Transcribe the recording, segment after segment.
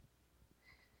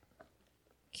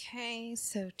Okay,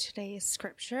 so today's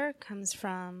scripture comes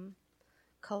from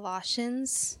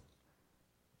Colossians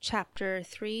chapter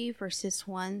 3, verses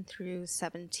 1 through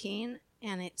 17,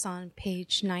 and it's on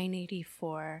page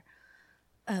 984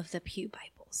 of the Pew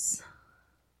Bibles.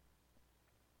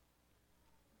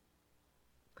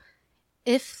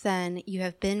 If then you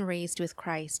have been raised with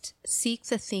Christ, seek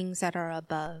the things that are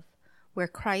above, where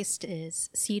Christ is,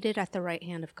 seated at the right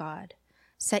hand of God.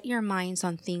 Set your minds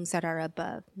on things that are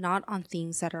above, not on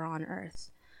things that are on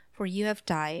earth. For you have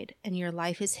died, and your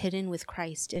life is hidden with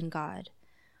Christ in God.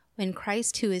 When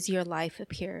Christ, who is your life,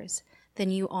 appears, then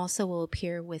you also will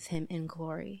appear with him in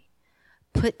glory.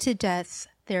 Put to death,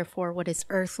 therefore, what is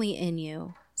earthly in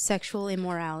you, sexual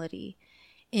immorality,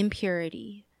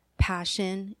 impurity,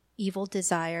 passion, evil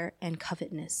desire, and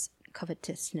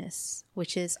covetousness,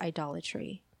 which is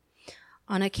idolatry.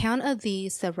 On account of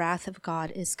these, the wrath of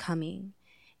God is coming.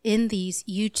 In these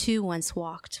you too once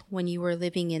walked when you were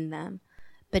living in them,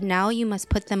 but now you must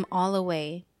put them all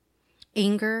away: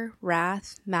 anger,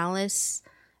 wrath, malice,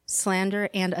 slander,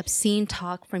 and obscene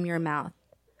talk from your mouth.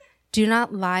 Do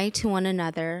not lie to one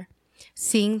another,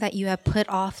 seeing that you have put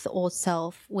off the old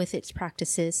self with its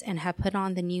practices and have put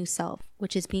on the new self,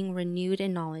 which is being renewed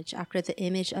in knowledge after the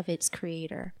image of its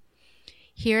creator.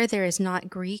 Here there is not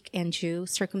Greek and Jew,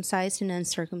 circumcised and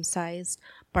uncircumcised,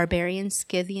 barbarian,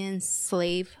 Scythian,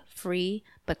 slave, free,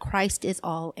 but Christ is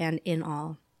all and in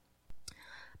all.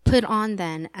 Put on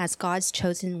then, as God's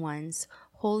chosen ones,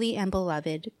 holy and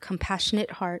beloved,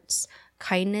 compassionate hearts,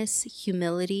 kindness,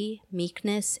 humility,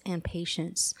 meekness, and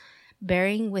patience,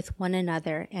 bearing with one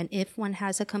another, and if one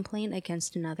has a complaint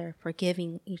against another,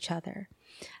 forgiving each other.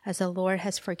 As the Lord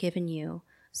has forgiven you,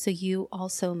 so you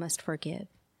also must forgive.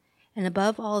 And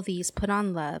above all these, put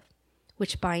on love,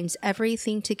 which binds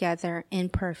everything together in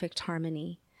perfect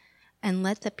harmony. And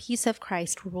let the peace of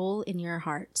Christ rule in your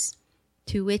hearts,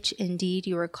 to which indeed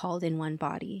you are called in one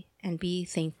body, and be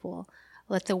thankful.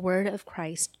 Let the word of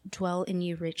Christ dwell in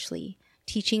you richly,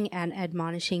 teaching and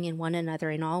admonishing in one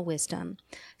another in all wisdom,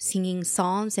 singing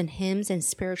psalms and hymns and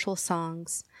spiritual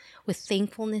songs, with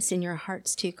thankfulness in your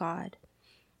hearts to God.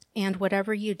 And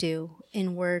whatever you do,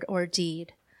 in word or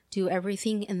deed, do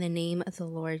everything in the name of the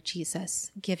Lord Jesus,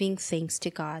 giving thanks to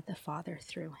God the Father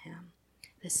through him.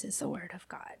 This is the word of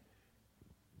God.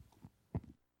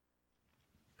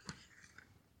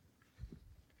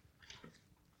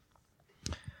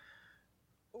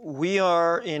 We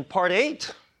are in part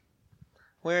 8.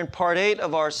 We're in part 8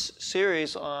 of our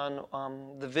series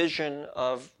on the vision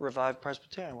of Revived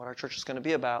Presbyterian, what our church is going to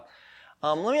be about.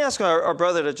 Let me ask our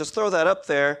brother to just throw that up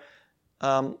there.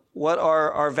 What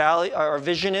our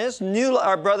vision is.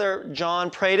 Our brother John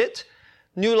prayed it.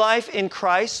 New life in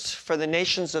Christ for the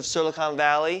nations of Silicon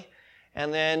Valley.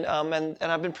 And then, and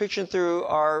I've been preaching through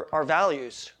our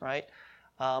values, right?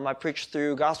 I preached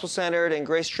through gospel-centered and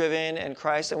grace-driven and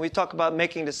Christ. And we talk about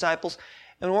making disciples.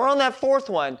 And we're on that fourth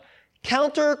one,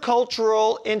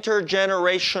 countercultural,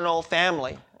 intergenerational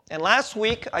family. And last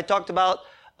week, I talked about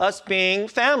us being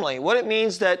family, what it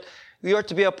means that we are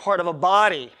to be a part of a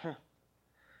body.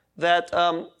 That,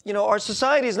 our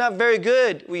society is not very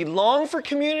good. We long for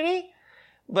community,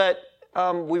 but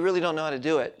we really don't know how to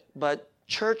do it. But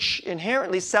church,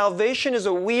 inherently, salvation is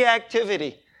a we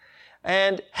activity.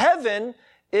 And heaven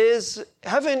is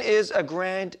a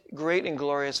grand, great, and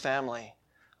glorious family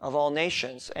of all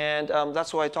nations. And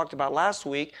that's what I talked about last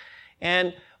week.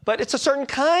 But it's a certain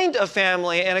kind of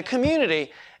family and a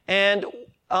community. And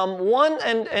one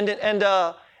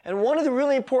of the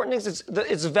really important things is that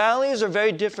its values are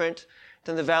very different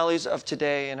than the values of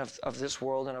today and of this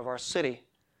world and of our city.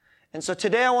 And so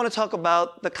today I want to talk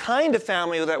about the kind of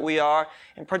family that we are,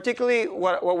 and particularly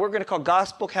what we're going to call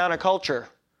gospel counterculture.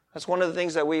 That's one of the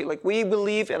things that we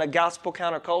believe in a gospel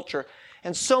counterculture.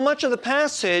 And so much of the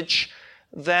passage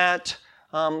that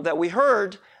we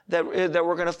heard that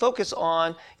we're going to focus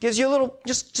on gives you a little,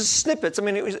 just snippets. I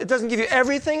mean, it doesn't give you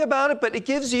everything about it, but it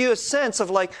gives you a sense of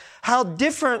how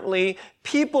differently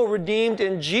people redeemed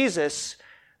in Jesus,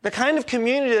 the kind of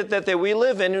community that we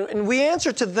live in. And we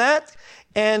answer to that,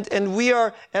 and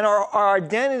our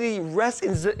identity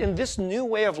rests in this new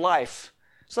way of life.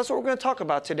 So that's what we're going to talk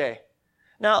about today.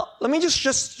 Now, let me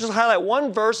just highlight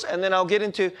one verse, and then I'll get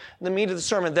into the meat of the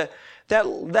sermon.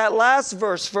 That last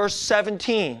verse, verse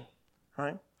 17,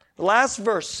 right? The last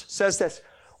verse says this: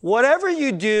 whatever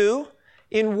you do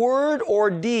in word or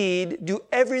deed, do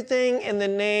everything in the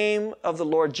name of the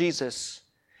Lord Jesus,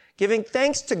 giving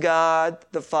thanks to God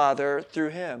the Father through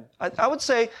him. I would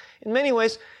say, in many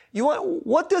ways,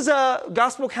 what does a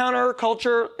gospel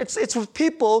counterculture? It's with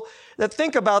people that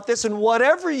think about this, and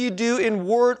whatever you do in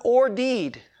word or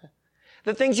deed.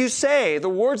 the things you say, the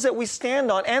words that we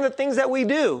stand on, and the things that we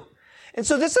do. And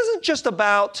so this isn't just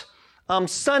about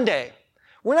Sunday.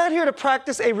 We're not here to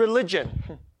practice a religion.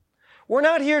 We're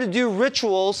not here to do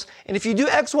rituals. And if you do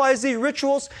X, Y, Z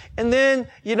rituals, and then,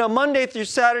 Monday through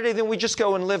Saturday, then we just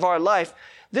go and live our life.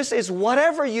 This is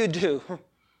whatever you do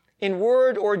in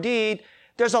word or deed.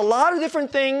 There's a lot of different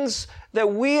things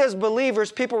that we as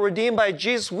believers, people redeemed by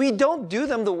Jesus, we don't do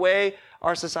them the way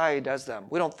our society does them.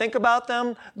 We don't think about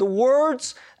them. The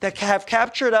words that have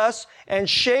captured us and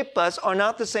shaped us are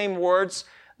not the same words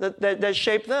that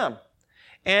shape them.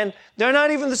 And they're not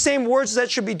even the same words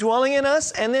that should be dwelling in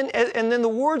us. And then the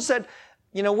words that,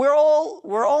 we're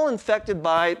all infected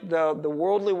by the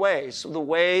worldly ways, the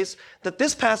ways that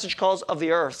this passage calls of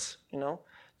the earth,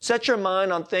 Set your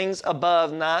mind on things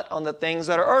above, not on the things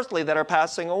that are earthly, that are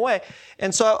passing away.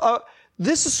 And so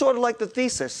this is sort of like the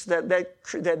thesis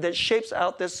that shapes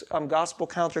out this gospel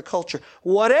counterculture.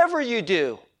 Whatever you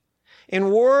do,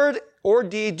 in word or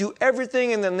deed, do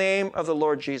everything in the name of the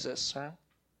Lord Jesus. Right?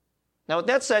 Now, with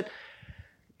that said,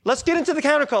 let's get into the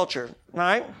counterculture. All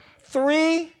right?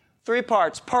 Three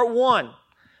parts. Part one,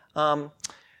 the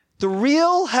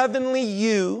real heavenly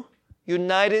you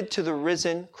united to the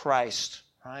risen Christ.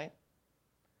 Right?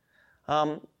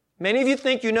 Many of you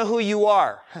think you know who you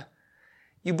are.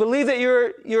 You believe that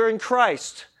you're in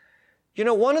Christ.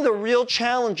 One of the real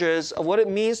challenges of what it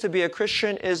means to be a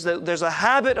Christian is that there's a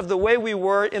habit of the way we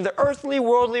were in the earthly,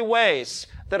 worldly ways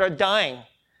that are dying.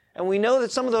 And we know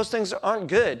that some of those things aren't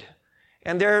good.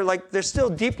 And they're still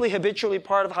deeply habitually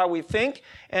part of how we think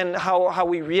and how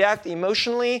we react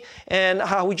emotionally and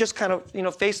how we just kind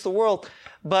of, face the world.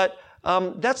 But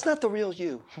that's not the real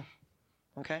you.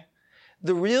 Okay?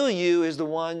 The real you is the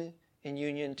one in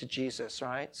union to Jesus,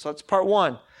 right? So that's part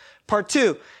one. Part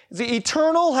two, the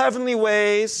eternal heavenly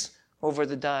ways over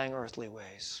the dying earthly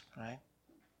ways, right?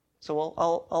 So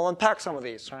I'll unpack some of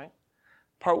these, right?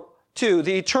 Part two,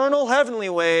 the eternal heavenly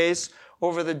ways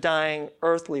over the dying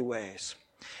earthly ways.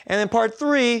 And then part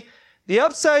three, the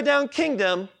upside down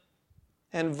kingdom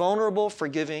and vulnerable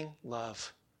forgiving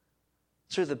love.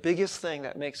 It's sort of the biggest thing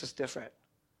that makes us different.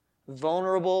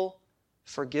 Vulnerable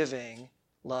forgiving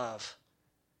love.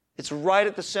 It's right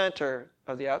at the center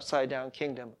of the upside-down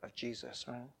kingdom of Jesus.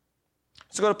 Right?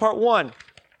 Let's go to part one.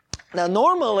 Now,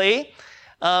 normally,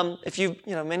 if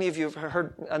many of you have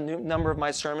heard a number of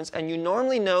my sermons, and you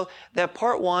normally know that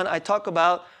part one, I talk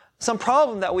about some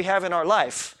problem that we have in our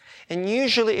life, and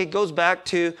usually it goes back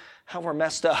to how we're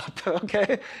messed up.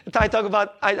 Okay, I talk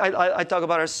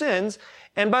about our sins.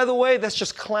 And by the way, that's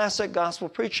just classic gospel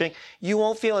preaching. You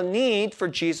won't feel a need for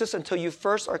Jesus until you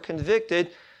first are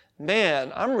convicted,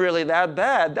 man, I'm really that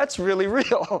bad. That's really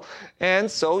real.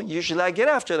 And so usually I get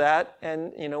after that.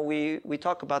 And, we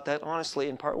talk about that honestly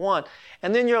in part one.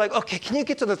 And then you're like, okay, can you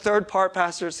get to the third part,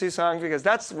 Pastor Susang? Because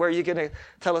that's where you're going to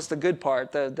tell us the good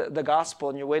part, the gospel,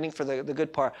 and you're waiting for the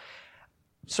good part.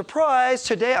 Surprise,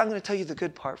 today I'm going to tell you the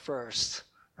good part first.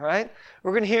 All right?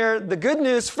 We're going to hear the good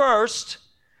news first.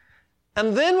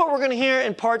 And then what we're going to hear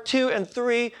in part 2 and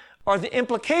 3 are the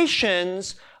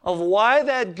implications of why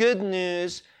that good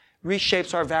news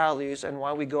reshapes our values and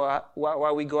why we go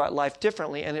out life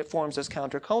differently, and it forms this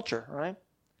counterculture, right?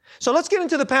 So let's get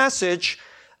into the passage,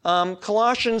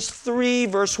 Colossians 3,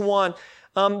 verse 1.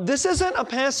 This isn't a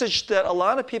passage that a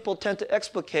lot of people tend to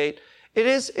explicate. It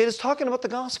is talking about the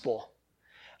gospel.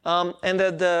 And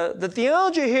the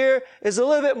theology here is a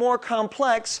little bit more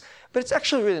complex, but it's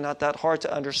actually really not that hard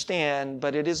to understand,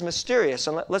 but it is mysterious.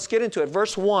 And let's get into it.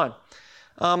 Verse 1.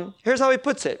 Here's how he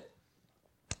puts it.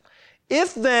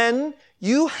 If then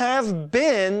you have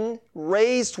been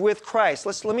raised with Christ.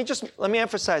 Let me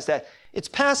emphasize that. It's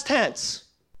past tense.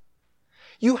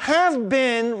 You have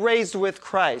been raised with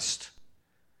Christ.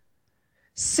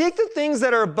 Seek the things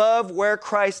that are above where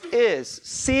Christ is,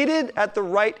 seated at the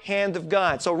right hand of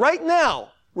God. So right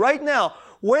now,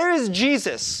 where is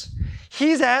Jesus?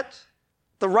 He's at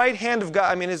the right hand of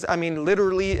God. I mean,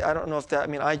 literally, I don't know if that,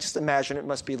 I just imagine it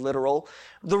must be literal.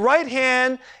 The right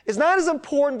hand is not as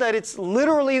important that it's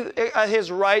literally at his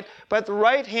right, but the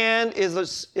right hand is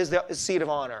the seat of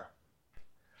honor.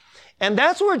 And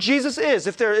that's where Jesus is.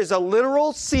 If there is a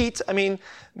literal seat,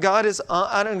 God is,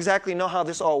 I don't exactly know how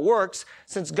this all works,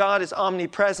 since God is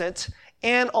omnipresent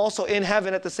and also in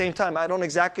heaven at the same time. I don't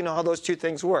exactly know how those two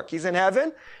things work. He's in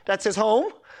heaven, that's his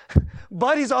home,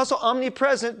 but he's also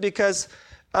omnipresent because,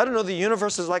 I don't know, the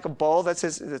universe is like a ball that's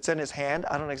in his hand.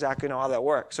 I don't exactly know how that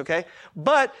works, okay?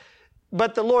 But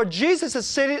the Lord Jesus is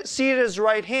seated at his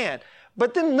right hand.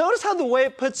 But then notice how the way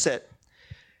it puts it.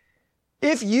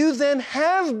 If you then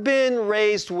have been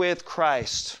raised with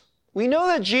Christ. We know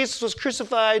that Jesus was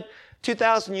crucified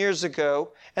 2,000 years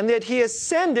ago, and that he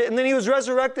ascended, and then he was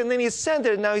resurrected, and then he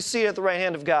ascended, and now he's seated at the right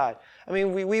hand of God. I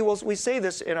mean, we say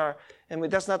this and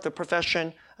that's not the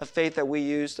profession of faith that we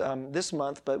used this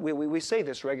month, but we say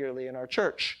this regularly in our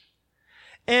church.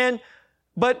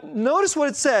 But notice what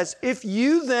it says. If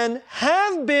you then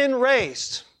have been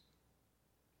raised,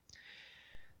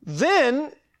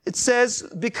 then it says,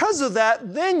 because of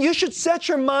that, then you should set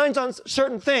your minds on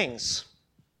certain things.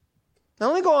 Now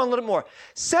let me go on a little more.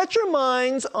 Set your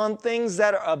minds on things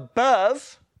that are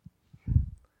above,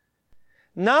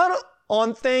 not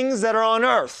on things that are on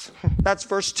earth. That's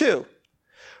verse 2.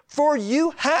 For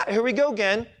you have, here we go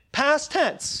again, past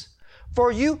tense.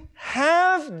 For you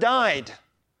have died.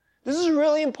 This is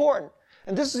really important.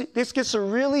 And this gets a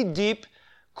really deep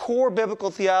core biblical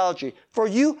theology. For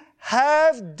you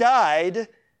have died,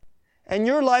 and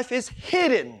your life is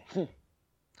hidden.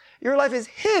 Your life is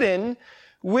hidden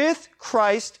with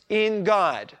Christ in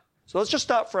God. So let's just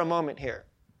stop for a moment here.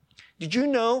 Did you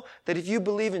know that if you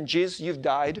believe in Jesus, you've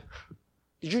died?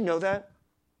 Did you know that?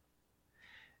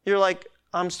 You're like,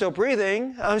 I'm still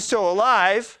breathing. I'm still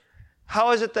alive.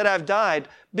 How is it that I've died?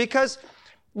 Because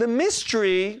the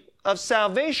mystery of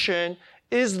salvation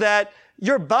is that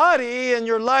your body and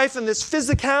your life and this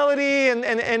physicality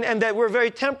and that we're very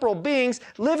temporal beings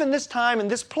live in this time and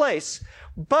this place.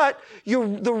 But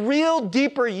the real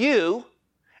deeper you,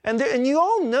 and you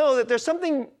all know that there's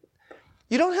something,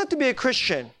 you don't have to be a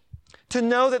Christian to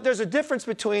know that there's a difference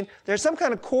between, there's some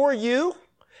kind of core you,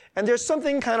 and there's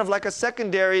something kind of like a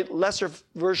secondary, lesser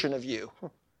version of you.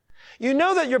 You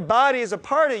know that your body is a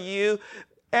part of you,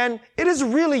 and it is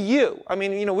really you. I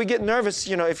mean, we get nervous,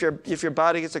 if your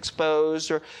body gets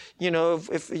exposed, or,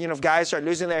 if guys start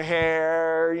losing their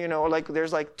hair, like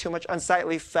there's like too much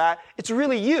unsightly fat. It's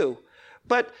really you.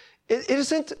 But it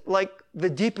isn't like the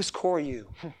deepest core you,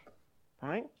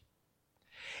 right?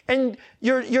 And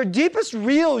your deepest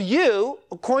real you,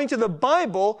 according to the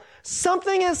Bible,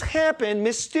 something has happened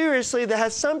mysteriously that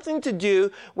has something to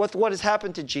do with what has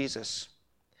happened to Jesus.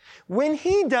 When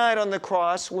he died on the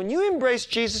cross, when you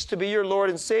embraced Jesus to be your Lord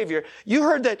and Savior, you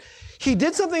heard that he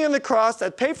did something on the cross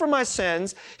that paid for my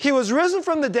sins. He was risen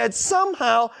from the dead.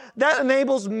 Somehow that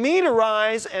enables me to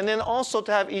rise and then also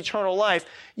to have eternal life.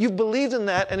 You've believed in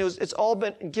that, and it's all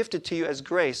been gifted to you as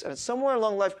grace. And somewhere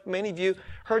along life, many of you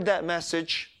heard that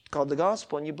message called the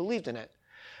gospel, and you believed in it.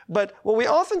 But what we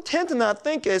often tend to not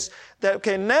think is that,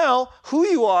 okay, now who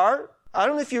you are, I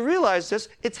don't know if you realize this,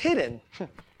 it's hidden.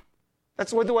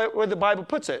 That's where the Bible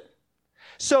puts it.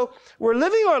 So we're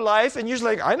living our life, and you're just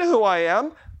like, I know who I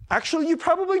am. Actually, you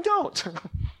probably don't.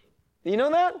 You know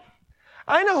that?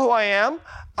 I know who I am.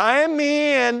 I am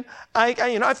me, and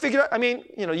I figured out,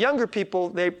 younger people,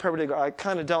 they probably go, I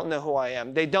kind of don't know who I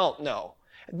am. They don't know.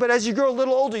 But as you grow a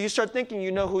little older, you start thinking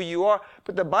you know who you are.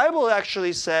 But the Bible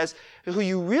actually says who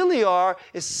you really are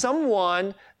is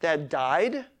someone that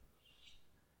died,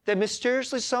 that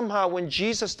mysteriously somehow when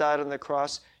Jesus died on the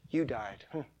cross, you died.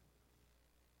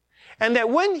 And that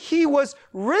when he was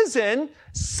risen,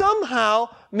 somehow,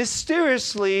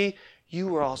 mysteriously, you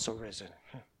were also risen.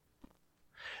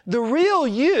 The real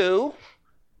you,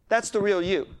 that's the real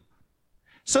you.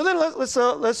 So then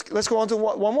let's go on to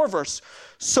one more verse.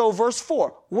 So verse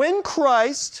 4, when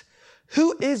Christ,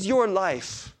 who is your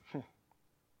life.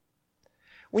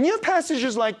 When you have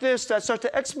passages like this that start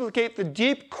to explicate the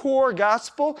deep core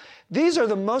gospel, these are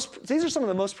some of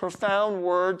the most profound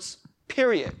words,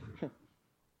 period.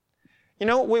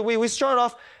 We start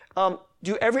off,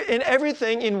 in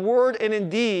everything, in word and in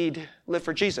deed, live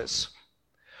for Jesus.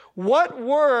 What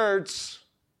words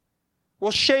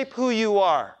will shape who you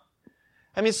are?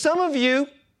 I mean, some of you,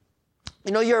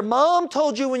 your mom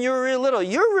told you when you were really little,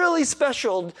 you're really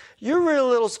special, you're really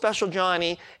little special,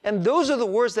 Johnny, and those are the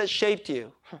words that shaped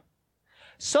you.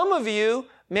 Some of you,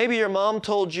 maybe your mom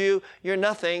told you you're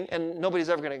nothing and nobody's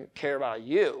ever going to care about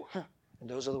you. And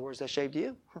those are the words that shaped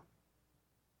you.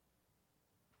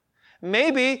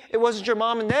 Maybe it wasn't your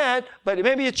mom and dad, but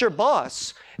maybe it's your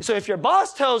boss. So if your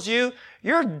boss tells you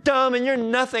you're dumb and you're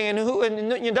nothing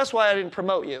and that's why I didn't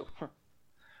promote you.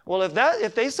 Well,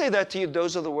 if they say that to you,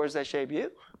 those are the words that shape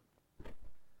you.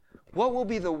 What will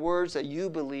be the words that you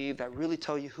believe that really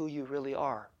tell you who you really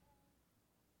are?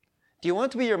 Do you want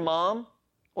it to be your mom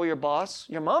or your boss?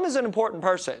 Your mom is an important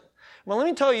person. Well, let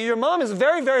me tell you, your mom is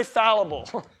very, very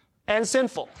fallible and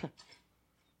sinful.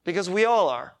 Because we all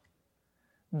are.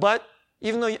 But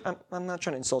even though, I'm not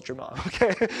trying to insult your mom,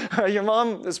 okay? Your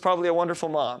mom is probably a wonderful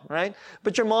mom, right?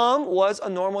 But your mom was a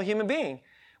normal human being.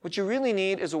 What you really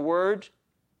need is a word,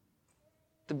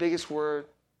 the biggest word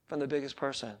from the biggest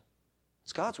person.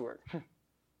 It's God's word.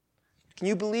 Can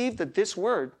you believe that this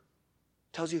word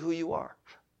Tells you who you are.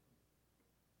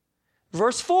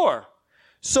 Verse 4.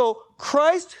 So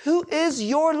Christ, who is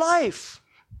your life.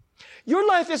 Your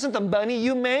life isn't the money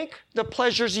you make, the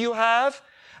pleasures you have,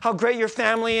 how great your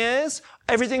family is,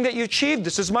 everything that you achieved.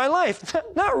 This is my life.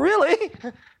 Not really.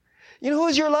 You know who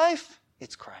is your life?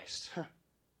 It's Christ.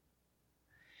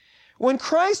 When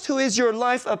Christ, who is your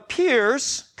life,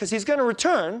 appears, because he's going to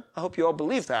return, I hope you all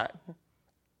believe that,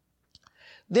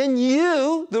 then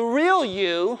you, the real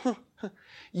you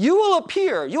will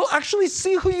appear. You'll actually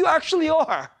see who you actually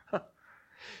are.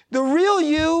 The real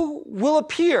you will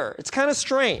appear. It's kind of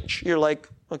strange. You're like,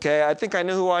 okay, I think I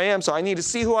know who I am, so I need to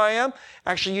see who I am.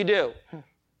 Actually, you do.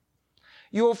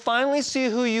 You will finally see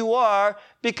who you are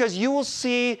because you will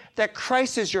see that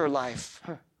Christ is your life.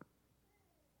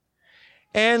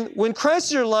 And when Christ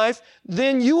is your life,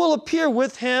 then you will appear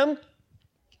with him,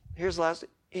 here's the last,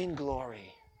 in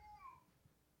glory.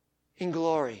 In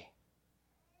glory.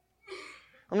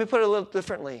 Let me put it a little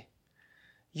differently.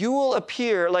 You will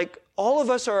appear, like all of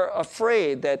us are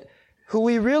afraid that who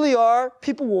we really are,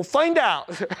 people will find out.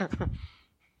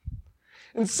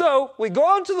 And so we go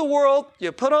out into the world,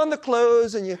 you put on the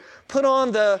clothes and you put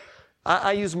on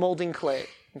I use molding clay,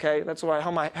 okay? That's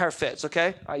how my hair fits,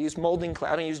 okay? I use molding clay.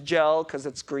 I don't use gel because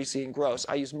it's greasy and gross.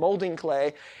 I use molding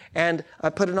clay, and I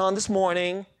put it on this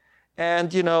morning,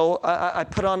 and, I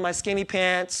put on my skinny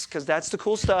pants because that's the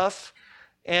cool stuff.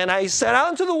 And I set out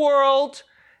into the world,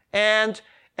 and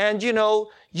you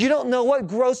don't know what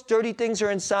gross, dirty things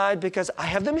are inside because I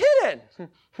have them hidden,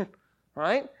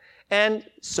 right? And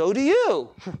so do you.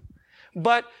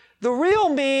 But the real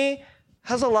me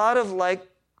has a lot of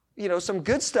some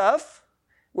good stuff,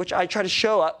 which I try to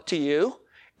show up to you,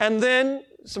 and then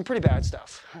some pretty bad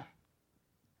stuff.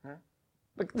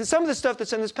 Like some of the stuff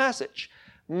that's in this passage.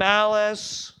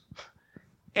 Malice,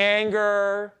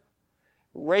 anger,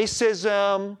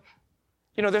 racism.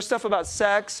 There's stuff about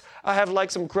sex. I have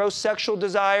some gross sexual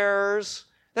desires.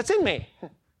 That's in me.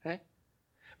 Okay?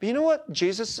 But you know what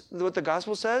what the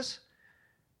gospel says?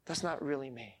 That's not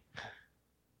really me.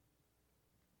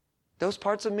 Those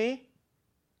parts of me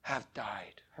have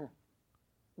died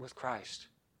with Christ.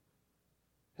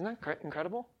 Isn't that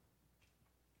incredible?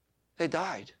 They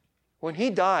died. When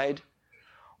he died,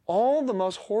 all the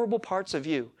most horrible parts of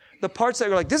you, the parts that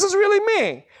are like, this is really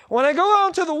me. When I go out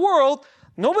into the world,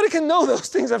 nobody can know those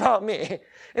things about me.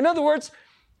 In other words,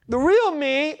 the real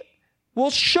me will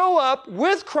show up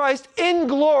with Christ in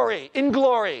glory. In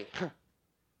glory.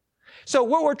 So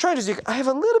what we're trying to do, I have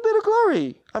a little bit of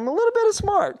glory. I'm a little bit of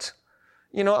smart.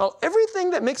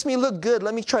 Everything that makes me look good,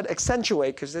 let me try to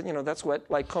accentuate, because that's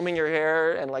what combing your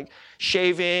hair and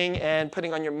shaving and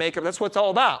putting on your makeup, that's what it's all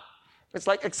about. It's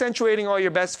like accentuating all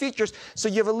your best features. So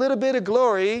you have a little bit of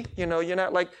glory. You're not you're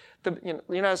not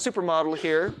a supermodel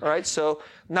here, all right? So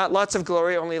not lots of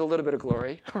glory, only a little bit of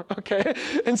glory, okay?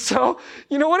 And so,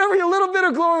 whatever your little bit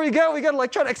of glory we got to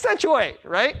try to accentuate,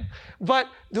 right? But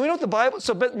do we know what the Bible?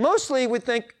 But mostly we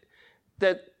think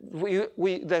that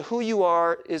that who you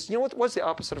are is, what's the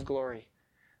opposite of glory?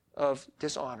 Of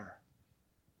dishonor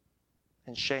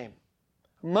and shame.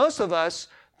 Most of us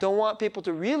don't want people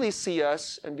to really see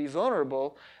us and be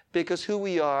vulnerable because who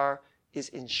we are is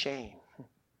in shame.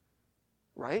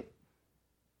 Right?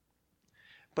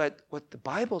 But what the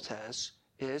Bible says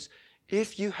is,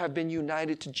 if you have been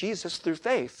united to Jesus through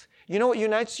faith, you know what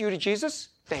unites you to Jesus?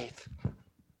 Faith.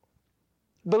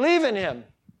 Believe in him.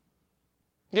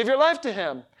 Give your life to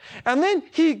him. And then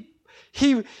he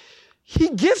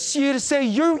gifts you to say,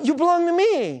 you belong to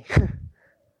me.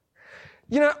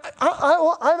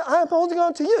 I'm holding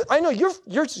on to you. I know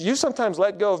you sometimes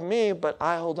let go of me, but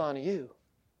I hold on to you.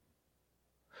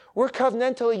 We're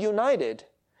covenantally united.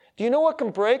 Do you know what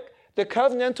can break the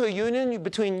covenantal union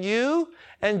between you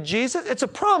and Jesus? It's a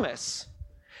promise.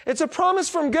 It's a promise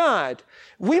from God.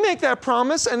 We make that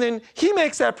promise, and then he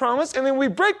makes that promise, and then we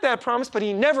break that promise, but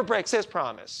he never breaks his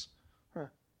promise.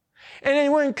 And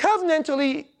then we're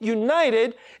covenantally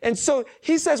united. And so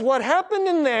he says what happened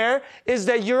in there is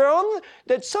that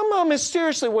that somehow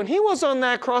mysteriously, when he was on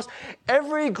that cross,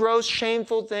 every gross,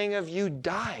 shameful thing of you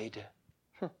died.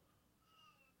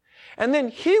 And then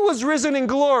he was risen in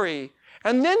glory.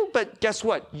 But guess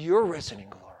what? You're risen in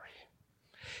glory.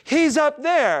 He's up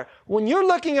there. When you're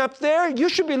looking up there, you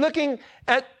should be looking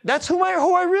at, that's who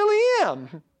I really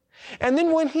am. And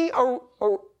then when he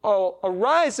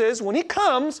arises, when he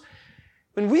comes,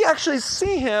 when we actually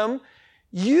see him,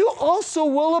 you also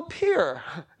will appear.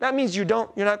 That means you're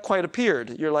not quite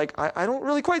appeared. You're like, I don't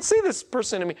really quite see this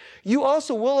person in me. You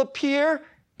also will appear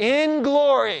in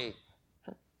glory.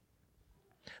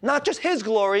 Not just his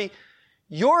glory,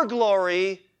 your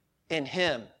glory in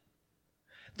him.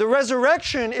 The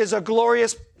resurrection is a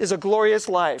glorious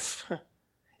life.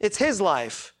 It's his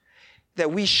life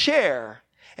that we share.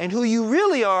 And who you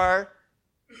really are,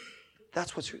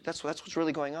 that's what's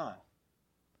really going on.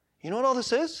 You know what all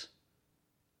this is?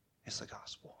 It's the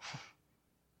gospel.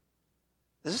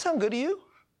 Does this sound good to you?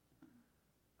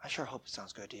 I sure hope it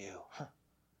sounds good to you.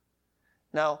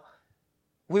 Now,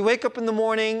 we wake up in the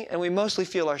morning and we mostly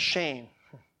feel our shame.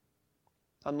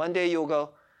 On Monday, you'll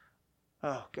go,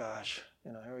 oh gosh,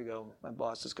 here we go. My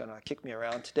boss is going to kick me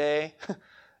around today.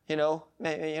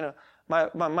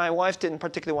 My wife didn't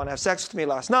particularly want to have sex with me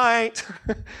last night.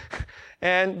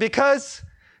 And because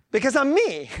I'm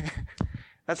me.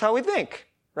 That's how we think,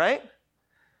 right?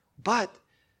 But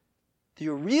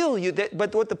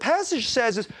but what the passage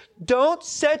says is, don't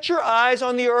set your eyes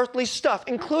on the earthly stuff,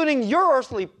 including your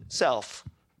earthly self.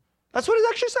 That's what it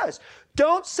actually says.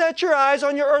 Don't set your eyes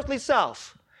on your earthly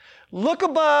self. Look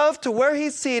above to where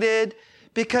he's seated,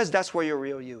 because that's where your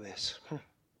real you is.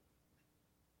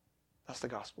 That's the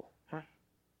gospel.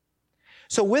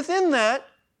 So within that,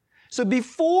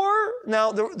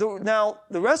 now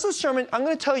the rest of the sermon, I'm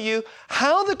going to tell you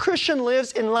how the Christian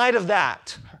lives in light of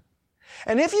that.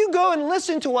 And if you go and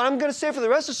listen to what I'm going to say for the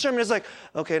rest of the sermon, it's like,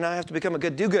 okay, now I have to become a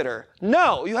good do-gooder.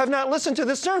 No, you have not listened to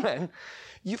this sermon.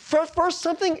 First,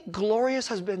 something glorious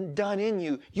has been done in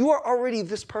you. You are already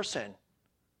this person.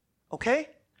 Okay?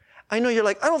 I know you're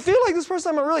like, I don't feel like this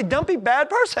person. I'm a really dumpy, bad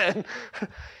person.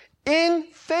 In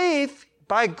faith,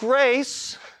 by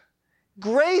grace,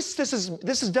 this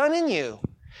is done in you.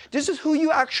 This is who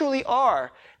you actually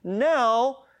are.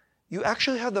 Now, you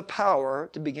actually have the power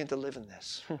to begin to live in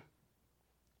this.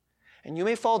 And you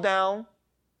may fall down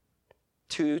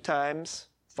 2 times,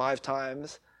 5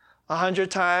 times,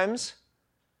 100 times,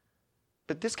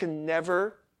 but this can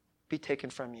never be taken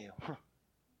from you.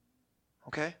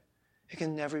 Okay? It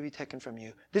can never be taken from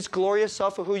you. This glorious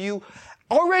self of who you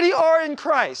already are in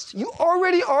Christ. You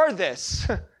already are this.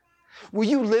 Will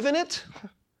you live in it?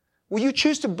 Will you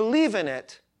choose to believe in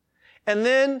it? And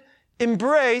then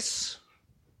embrace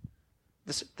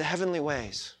the heavenly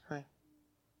ways, right?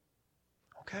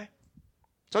 Okay?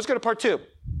 So let's go to part 2.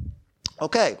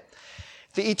 Okay.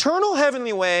 The eternal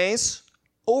heavenly ways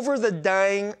over the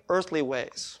dying earthly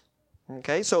ways.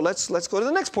 Okay, so let's go to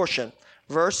the next portion.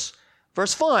 Verse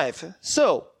 5.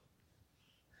 So,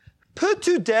 put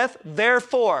to death,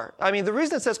 therefore. I mean, the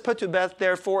reason it says put to death,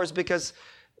 therefore, is because,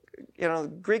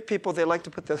 Greek people, we like to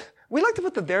put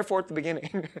the therefore at the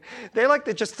beginning. They like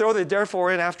to just throw the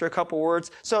therefore in after a couple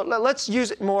words. So let's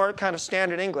use it more kind of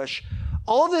standard English.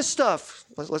 All this stuff,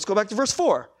 let's go back to verse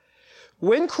 4.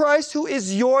 When Christ, who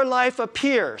is your life,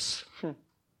 appears,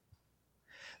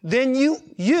 then you,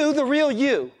 the real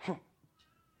you,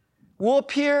 will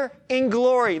appear in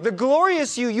glory. The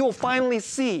glorious you will finally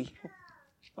see.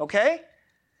 Okay?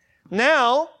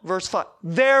 Now, verse 5.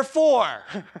 Therefore.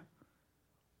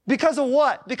 Because of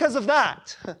what? Because of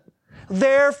that.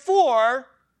 Therefore,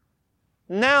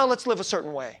 now let's live a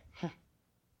certain way.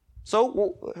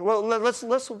 So,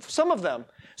 let's some of them.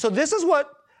 So this is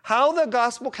how the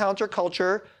gospel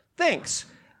counterculture thinks.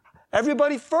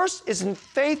 Everybody first is in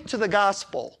faith to the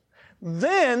gospel.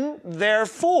 Then,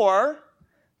 therefore,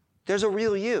 there's a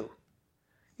real you.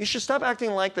 You should stop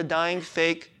acting like the dying,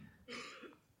 fake,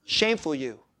 shameful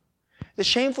you. The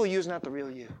shameful you is not the real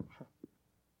you.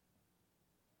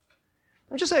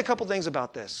 Let me just say a couple things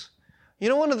about this.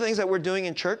 One of the things that we're doing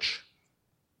in church,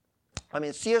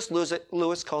 C.S.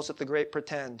 Lewis calls it the great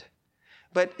pretend.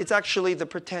 But it's actually the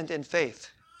pretend in faith.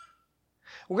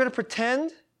 We're going to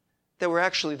pretend that we're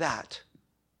actually that.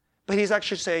 But he's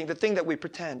actually saying the thing that we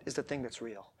pretend is the thing that's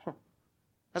real.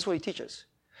 That's what he teaches.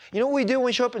 You know what we do when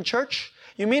we show up in church?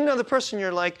 You meet another person,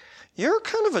 you're like, you're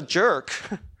kind of a jerk.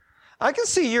 I can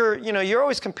see you're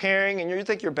always comparing and you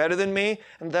think you're better than me.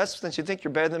 And thus, since you think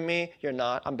you're better than me, you're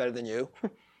not. I'm better than you.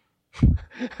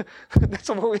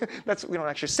 we don't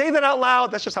actually say that out loud.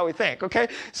 That's just how we think, okay?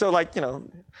 So then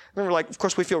we're like, of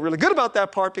course we feel really good about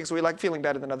that part because we like feeling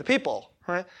better than other people,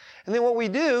 right? And then what we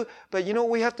do, but what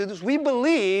we have to do is we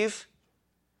believe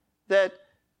that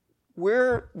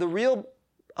the real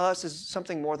us is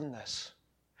something more than this.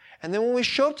 And then when we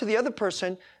show up to the other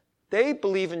person, they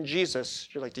believe in Jesus.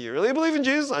 You're like, do you really believe in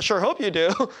Jesus? I sure hope you do.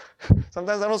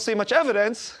 Sometimes I don't see much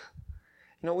evidence.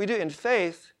 What we do in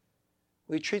faith,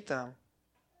 we treat them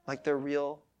like their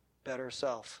real, better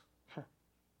self. And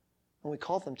we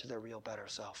call them to their real, better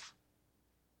self.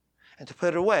 And to put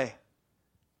it away.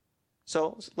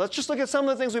 So let's just look at some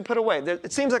of the things we put away.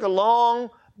 It seems like a long,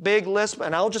 big list,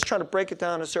 and I'll just try to break it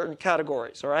down into certain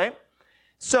categories, all right?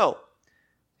 So,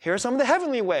 here are some of the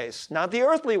heavenly ways, not the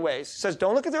earthly ways. It says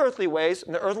don't look at the earthly ways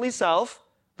and the earthly self,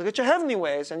 Look at your heavenly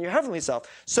ways and your heavenly self.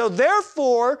 So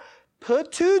therefore,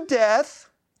 put to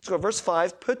death, let's go to verse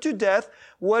 5, put to death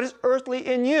what is earthly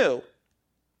in you.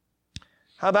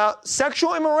 How about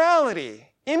sexual immorality,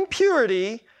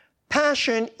 impurity,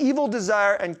 passion, evil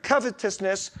desire, and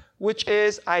covetousness, which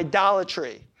is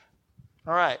idolatry.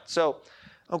 All right, so,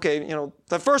 okay,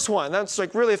 the first one, that's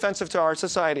like really offensive to our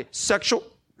society.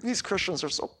 These Christians are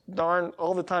so darn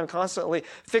all the time, constantly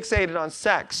fixated on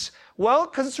sex. Well,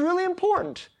 because it's really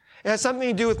important. It has something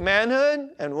to do with manhood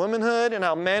and womanhood and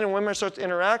how men and women start to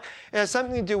interact. It has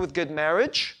something to do with good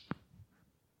marriage.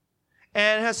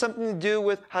 And it has something to do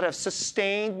with how to have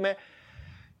sustained marriage.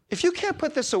 If you can't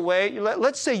put this away,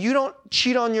 let's say you don't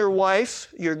cheat on your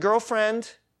wife, your girlfriend,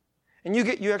 and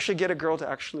you actually get a girl to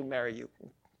actually marry you.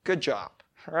 Good job,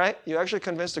 all right? You actually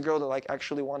convinced a girl to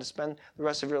actually want to spend the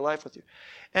rest of your life with you.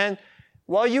 And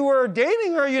while you were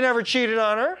dating her, you never cheated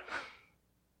on her.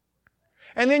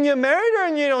 And then you married her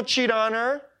and you don't cheat on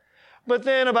her. But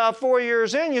then about 4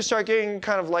 years in, you start getting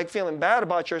kind of feeling bad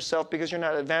about yourself because you're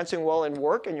not advancing well in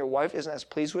work and your wife isn't as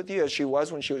pleased with you as she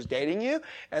was when she was dating you.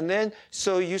 And then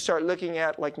so you start looking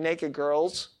at naked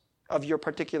girls of your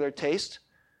particular taste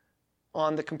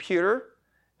on the computer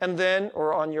and then,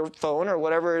 or on your phone or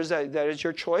whatever it is that is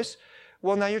your choice.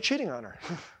 Well, now you're cheating on her.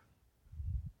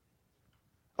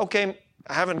 Okay,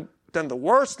 I haven't done the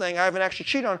worst thing. I haven't actually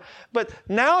cheated on her. But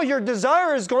now your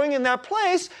desire is going in that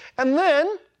place, and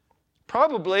then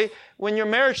probably when your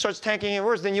marriage starts tanking in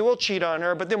worse, then you will cheat on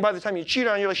her. But then by the time you cheat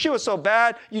on her, you're like, she was so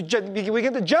bad, we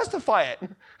get to justify it.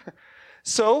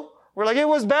 So we're like, it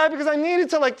was bad because I needed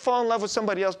to fall in love with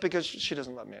somebody else because she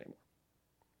doesn't love me anymore.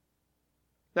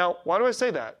 Now, why do I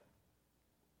say that?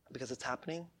 Because it's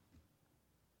happening.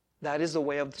 That is the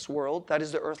way of this world. That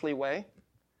is the earthly way.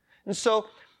 And so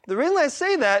the reason I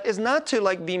say that is not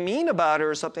to be mean about her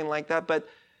or something like that, but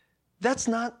that's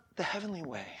not the heavenly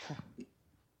way.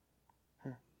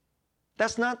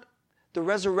 That's not the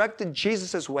resurrected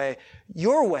Jesus' way.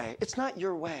 Your way. It's not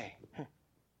your way.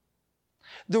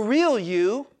 The real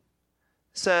you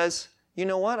says, you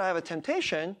know what? I have a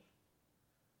temptation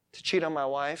to cheat on my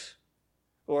wife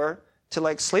or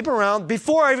to sleep around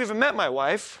before I've even met my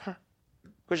wife,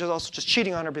 which is also just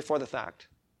cheating on her before the fact.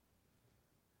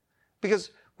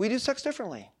 Because we do sex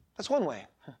differently. That's one way.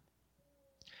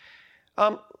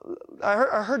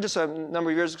 I heard this a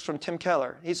number of years from Tim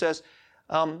Keller. He says,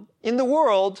 in the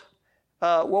world,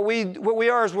 what we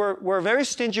are is we're very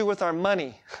stingy with our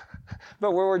money,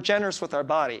 but we're generous with our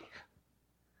body.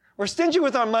 We're stingy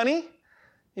with our money.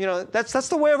 That's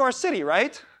the way of our city,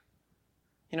 right?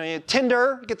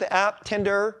 Tinder, get the app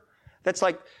Tinder. That's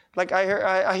like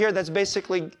I hear that's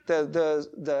basically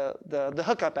the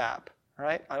hookup app,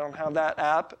 right? I don't have that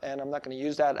app, and I'm not going to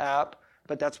use that app.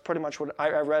 But that's pretty much what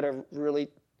I read a really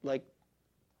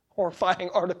horrifying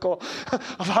article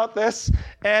about this,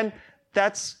 and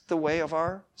that's the way of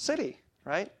our city,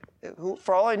 right?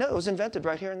 For all I know, it was invented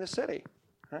right here in this city,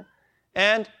 right?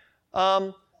 And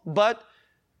but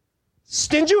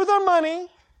stingy with our money,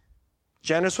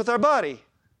 generous with our body.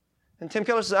 And Tim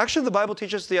Keller says, actually, the Bible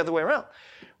teaches the other way around.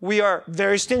 We are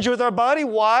very stingy with our body.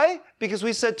 Why? Because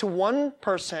we said to one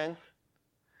person,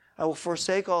 I will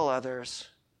forsake all others.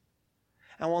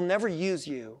 I will never use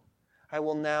you. I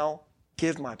will now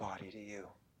give my body to you.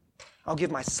 I'll give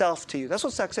myself to you. That's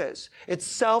what sex is. It's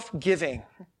self-giving.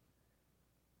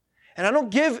 And I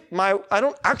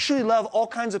don't actually love all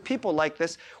kinds of people like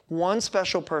this. One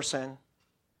special person.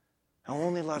 I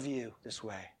only love you this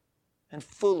way and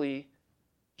fully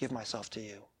give myself to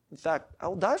you. In fact, I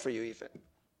will die for you even.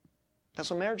 That's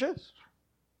what marriage is.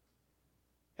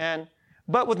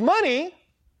 But with money,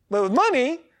 well,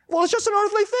 it's just an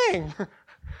earthly thing.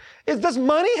 Does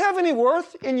money have any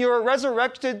worth in your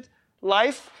resurrected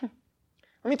life?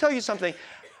 Let me tell you something.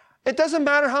 It doesn't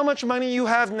matter how much money you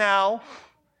have now,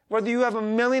 whether you have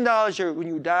 $1 million, when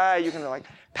you die, you're going to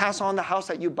pass on the house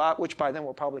that you bought, which by then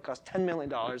will probably cost $10 million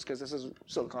because this is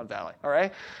Silicon Valley, all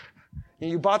right?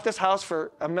 You bought this house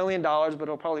for $1 million, but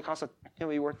it'll probably cost it'll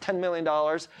be worth $10 million,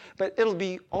 but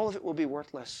all of it will be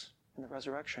worthless in the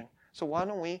resurrection. So why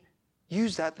don't we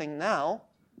use that thing now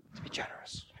to be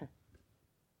generous?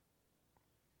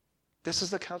 This is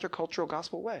the countercultural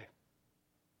gospel way.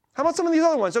 How about some of these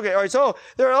other ones? Okay, all right, so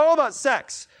they're all about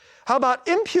sex. How about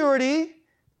impurity,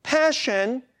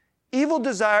 passion, evil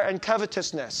desire, and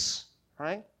covetousness? All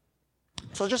right?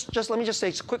 So just let me just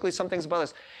say quickly some things about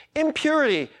this.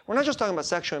 Impurity, we're not just talking about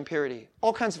sexual impurity,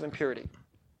 all kinds of impurity.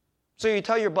 So you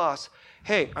tell your boss,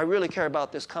 hey, I really care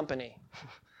about this company,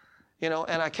 and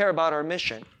I care about our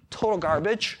mission. Total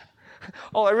garbage.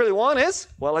 All I really want is,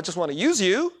 well, I just want to use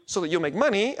you so that you'll make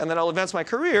money, and then I'll advance my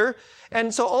career.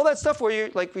 And so all that stuff where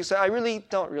you, like we say, I really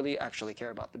don't really actually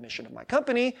care about the mission of my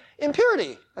company.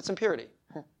 Impurity. That's impurity.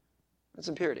 That's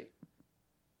impurity.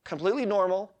 Completely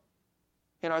normal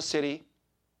in our city,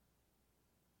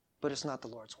 but it's not the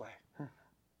Lord's way.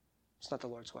 It's not the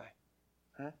Lord's way.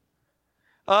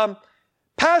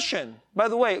 Passion, by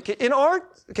the way, in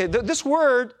art, this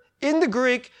word in the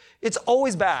Greek, it's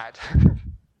always bad.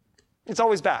 It's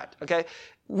always bad, okay?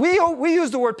 We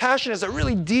use the word passion as a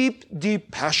really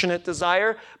deep, passionate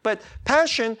desire, but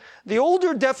passion, the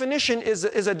older definition is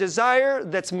a desire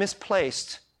that's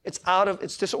misplaced.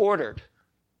 It's disordered.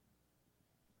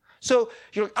 So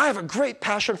you're like, I have a great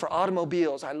passion for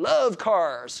automobiles. I love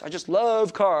cars. I just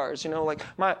love cars. You know, like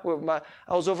I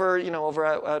was over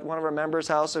at one of our members'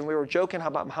 house, and we were joking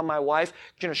about how my wife,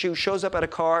 she shows up at a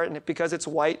car, and because it's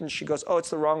white, and she goes, oh,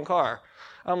 it's the wrong car.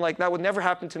 I'm like, that would never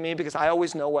happen to me because I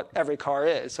always know what every car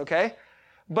is, okay?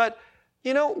 But,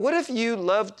 what if you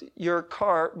loved your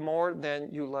car more than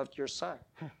you loved your son?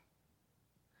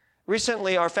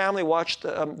 Recently, our family watched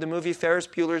the movie Ferris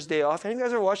Bueller's Day Off. Any of you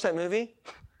guys ever watched that movie?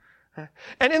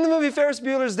 And in the movie Ferris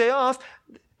Bueller's Day Off,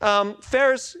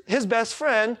 Ferris, his best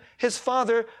friend, his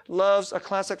father loves a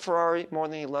classic Ferrari more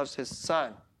than he loves his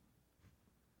son.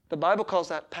 The Bible calls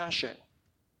that passion.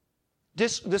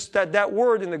 That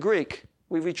word in the Greek,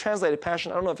 we translated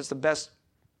passion. I don't know if it's the best.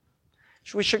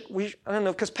 I don't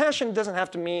know, because passion doesn't have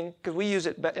to mean, because we use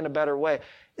it in a better way.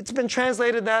 It's been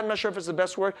translated that. I'm not sure if it's the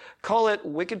best word. Call it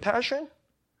wicked passion.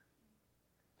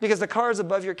 Because the car is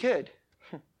above your kid.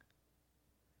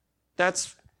 That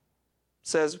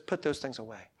says put those things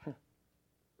away.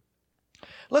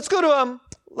 Let's go to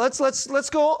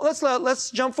let's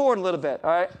jump forward a little bit.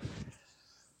 All right.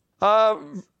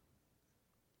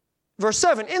 Verse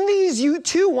 7. In these you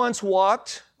too once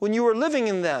walked when you were living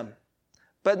in them,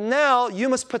 but now you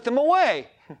must put them away.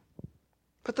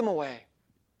 Put them away.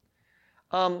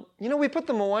 We put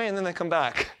them away and then they come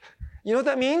back. You know what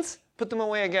that means? Put them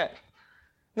away again.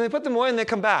 And they put them away and they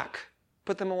come back.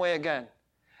 Put them away again.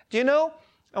 Do you know?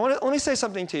 Let me say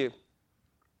something to you.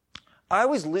 I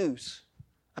always lose.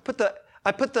 I put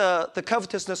the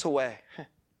covetousness away.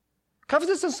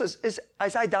 Covetousness is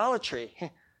idolatry.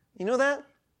 You know that?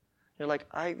 You're like,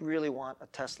 I really want a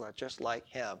Tesla just like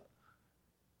him.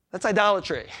 That's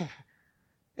idolatry.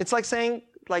 It's like saying,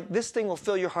 this thing will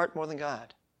fill your heart more than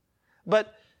God.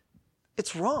 But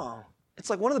it's wrong. It's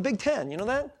like one of the big 10. You know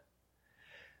that?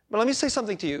 But let me say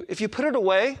something to you. If you put it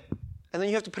away, and then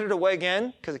you have to put it away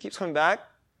again because it keeps coming back.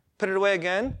 Put it away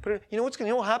again. You know what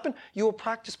will happen? You will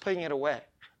practice putting it away.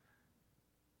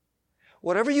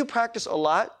 Whatever you practice a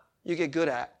lot, you get good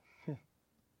at.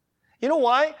 You know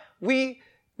why?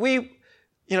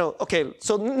 Okay,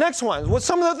 so next one. What's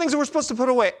some of the things that we're supposed to put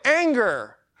away?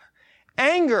 Anger,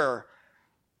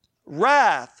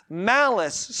 wrath,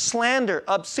 malice, slander,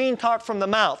 obscene talk from the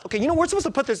mouth. Okay, we're supposed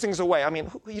to put these things away. I mean,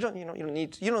 you don't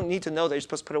need to know that you're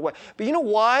supposed to put it away. But you know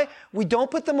why we don't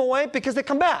put them away? Because they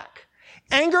come back.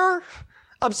 Anger,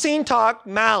 obscene talk,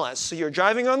 malice. So you're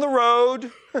driving on the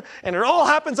road, and it all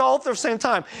happens all at the same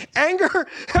time. Anger,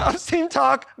 obscene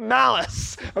talk,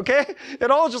 malice. Okay?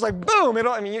 It all just like boom. You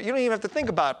don't even have to think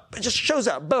about it. It just shows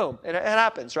up. Boom. It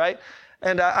happens, right?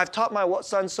 And I've taught my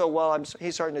son so well,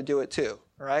 he's starting to do it too.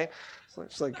 Right?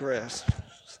 It's like grass.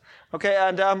 Okay,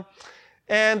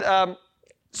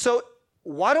 so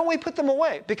why don't we put them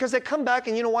away? Because they come back,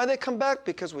 and you know why they come back?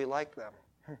 Because we like them.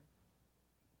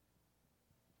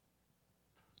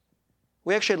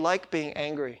 We actually like being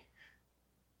angry.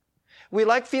 We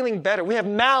like feeling better. We have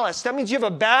malice. That means you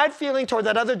have a bad feeling toward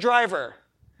that other driver,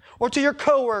 or to your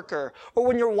coworker, or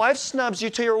when your wife snubs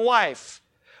you to your wife,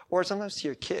 or sometimes to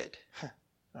your kid.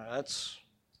 That's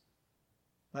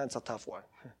a tough one.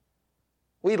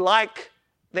 We like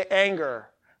the anger.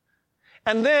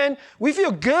 And then we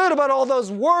feel good about all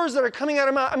those words that are coming out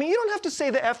of our mouth. I mean, you don't have to say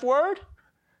the F word.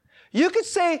 You could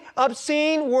say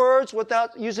obscene words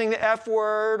without using the F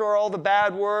word or all the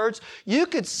bad words. You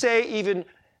could say even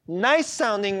nice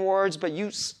sounding words, but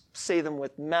you say them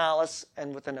with malice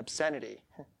and with an obscenity.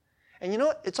 And you know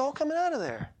what? It's all coming out of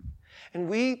there. And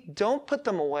we don't put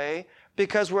them away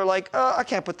because we're like, oh, I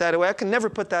can't put that away. I can never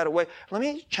put that away. Let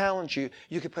me challenge you.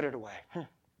 You can put it away.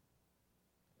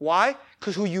 Why?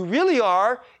 Because who you really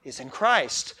are is in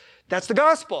Christ. That's the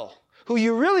gospel. Who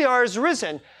you really are is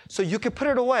risen. So you can put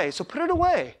it away. So put it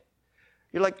away.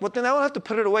 You're like, well, then I will have to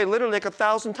put it away literally like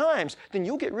 1,000 times. Then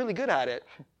you'll get really good at it.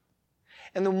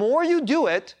 And the more you do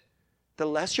it, the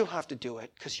less you'll have to do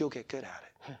it because you'll get good at it.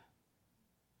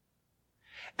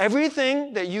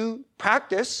 Everything that you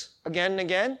practice again and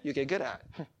again, you get good at.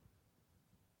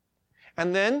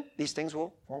 And then these things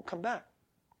won't come back.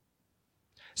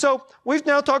 So we've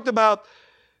now talked about,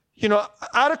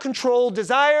 out of control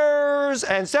desires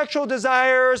and sexual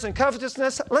desires and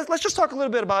covetousness. Let's just talk a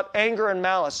little bit about anger and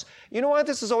malice. You know what?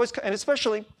 This is always, and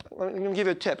especially, let me give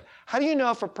you a tip. How do you know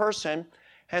if a person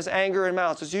has anger and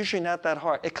malice? It's usually not that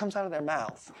hard. It comes out of their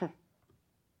mouth.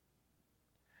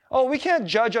 Oh, we can't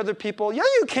judge other people. Yeah,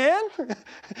 you can.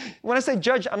 When I say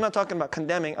judge, I'm not talking about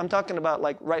condemning. I'm talking about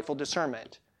like rightful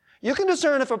discernment. You can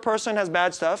discern if a person has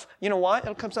bad stuff. You know why?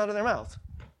 It comes out of their mouth.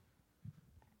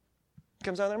 It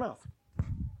comes out of their mouth.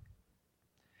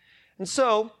 And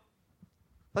so,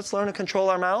 let's learn to control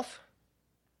our mouth,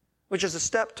 which is a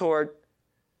step toward,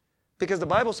 because the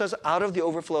Bible says, out of the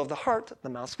overflow of the heart, the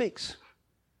mouth speaks.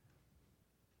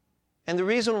 And the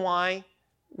reason why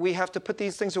we have to put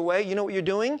these things away, you know what you're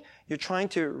doing? You're trying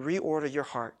to reorder your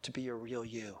heart to be your real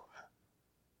you.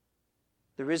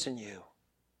 The risen you.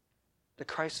 The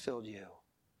Christ-filled you.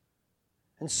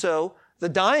 And so, the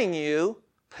dying you,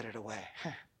 put it away.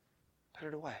 Put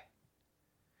it away.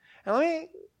 And let me,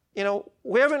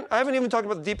 I haven't even talked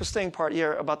about the deepest thing part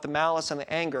here, about the malice and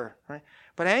the anger. Right?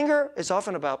 But anger is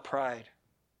often about pride.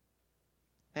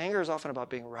 Anger is often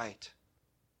about being right.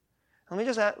 Let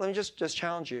me just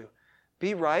challenge you.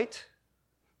 Be right,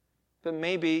 but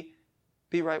maybe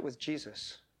be right with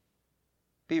Jesus.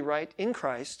 Be right in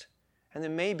Christ, and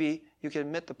then maybe you can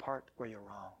admit the part where you're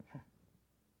wrong.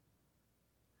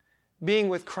 Being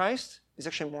with Christ is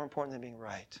actually more important than being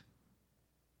right.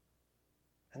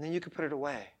 And then you can put it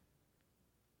away.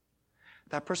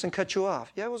 That person cut you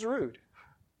off. Yeah, it was rude.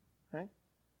 Right?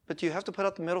 But do you have to put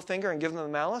out the middle finger and give them the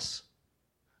malice?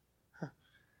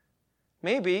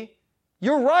 Maybe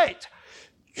you're right.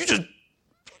 You just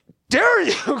dare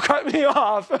you cut me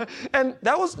off. And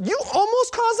you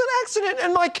almost caused an accident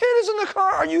and my kid is in the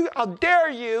car. How dare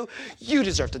you? You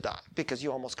deserve to die because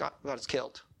you almost got us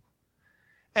killed.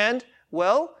 And,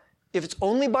 well, if it's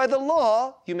only by the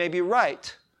law, you may be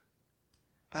right.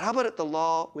 But how about the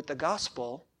law with the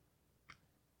gospel?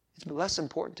 It's less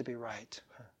important to be right.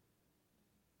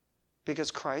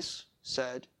 Because Christ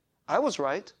said, I was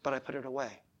right, but I put it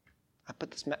away.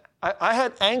 I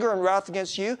had anger and wrath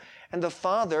against you, and the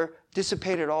Father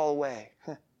dissipated it all away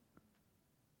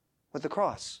with the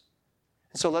cross.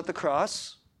 And so let the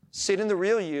cross sit in the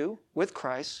real you with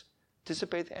Christ,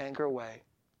 dissipate the anger away,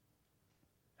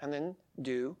 and then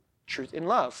do truth in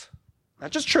love.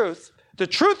 Not just truth. The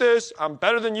truth is, I'm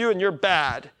better than you and you're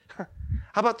bad. How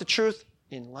about the truth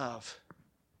in love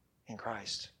in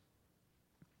Christ?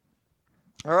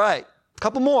 All right, a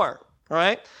couple more. All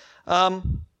right.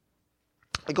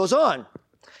 It goes on.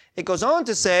 It goes on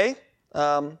to say,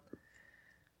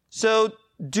 so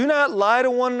do not lie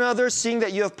to one another, seeing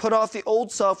that you have put off the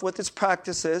old self with its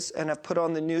practices and have put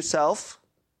on the new self.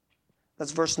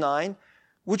 That's verse 9.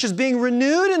 Which is being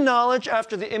renewed in knowledge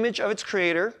after the image of its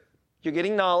creator. You're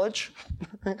getting knowledge.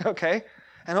 Okay.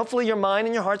 And hopefully your mind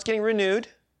and your heart's getting renewed.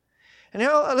 And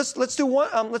now let's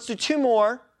do two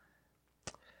more.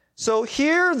 So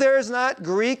here there is not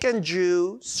Greek and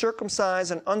Jew,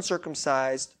 circumcised and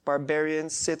uncircumcised, barbarian,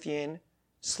 Scythian,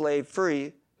 slave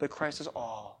free, but Christ is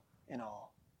all in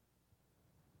all.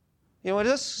 You know what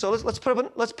it is? So let's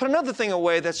put another thing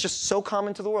away that's just so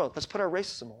common to the world. Let's put our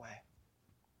racism away.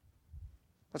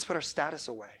 Let's put our status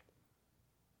away.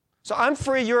 So I'm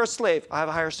free, you're a slave. I have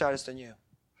a higher status than you.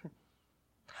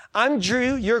 I'm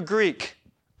Jew, you're Greek.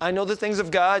 I know the things of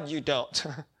God, you don't.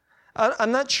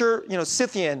 I'm not sure,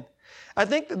 Scythian. I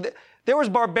think there was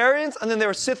barbarians and then there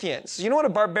were Scythians. You know what a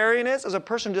barbarian is? As a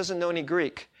person who doesn't know any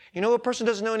Greek. You know a person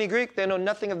who doesn't know any Greek? They know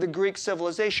nothing of the Greek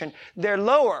civilization. They're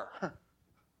lower.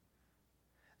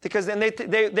 Because then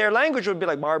their language would be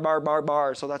like bar, bar, bar,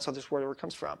 bar. So that's how this word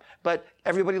comes from. But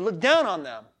everybody looked down on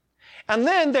them. And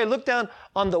then they looked down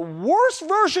on the worst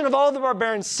version of all the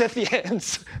barbarians,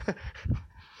 Scythians.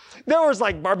 There was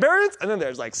like barbarians, and then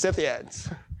there's like Scythians.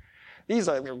 These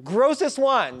are the grossest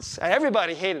ones. And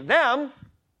everybody hated them.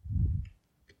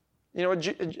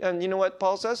 And you know what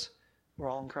Paul says? We're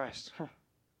all in Christ.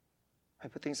 I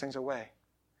put these things away.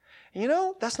 And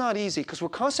that's not easy because we're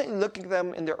constantly looking at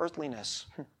them in their earthliness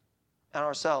and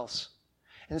ourselves.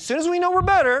 And as soon as we know we're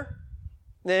better,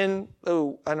 then,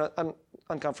 I'm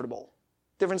uncomfortable.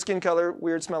 Different skin color,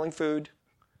 weird smelling food.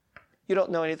 You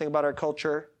don't know anything about our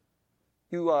culture.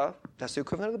 That's the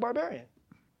equivalent of the barbarian.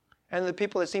 And the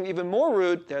people that seem even more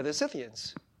rude, they're the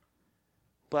Scythians.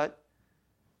 But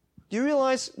do you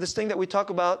realize this thing that we talk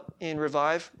about in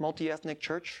Revive, multi-ethnic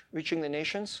church, reaching the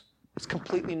nations? It's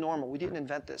completely normal. We didn't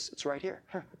invent this. It's right here.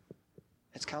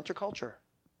 It's counterculture.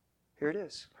 Here it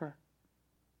is.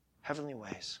 Heavenly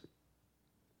ways.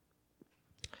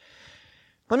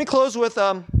 Let me close with,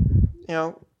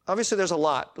 obviously there's a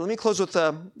lot. But let me close with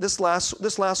this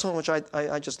last one, which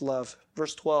I just love.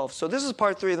 Verse 12. So this is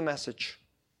part 3 of the message.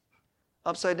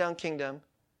 Upside down kingdom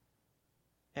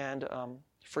and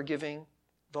forgiving,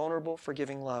 vulnerable,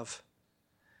 forgiving love.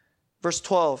 Verse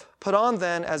 12. Put on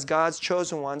then as God's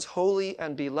chosen ones, holy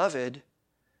and beloved,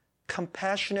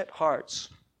 compassionate hearts.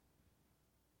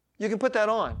 You can put that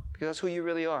on because that's who you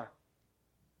really are.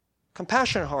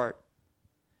 Compassionate heart.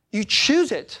 You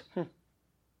choose it. You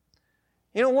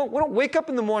know, we don't wake up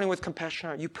in the morning with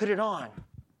compassionate heart. You put it on.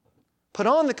 Put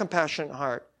on the compassionate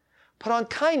heart. Put on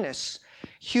kindness,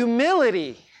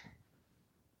 humility.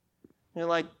 You're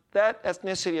like, that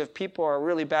ethnicity of people are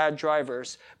really bad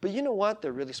drivers. But you know what?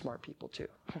 They're really smart people too.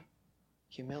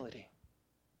 Humility.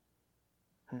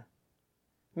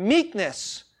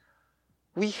 Meekness.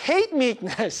 We hate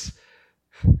meekness.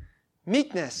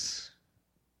 Meekness.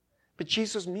 But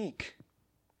Jesus was meek.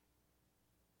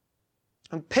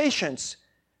 And patience,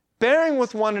 bearing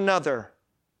with one another.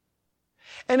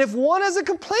 And if one has a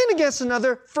complaint against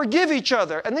another, forgive each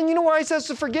other. And then you know why he says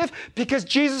to forgive? Because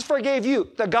Jesus forgave you,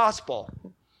 the gospel.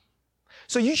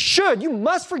 So you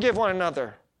must forgive one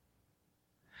another.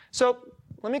 So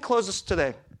let me close this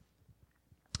today.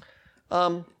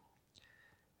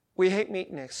 We hate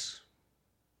meekness.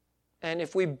 And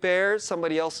if we bear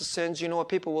somebody else's sins, you know what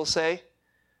people will say?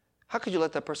 How could you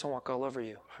let that person walk all over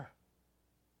you?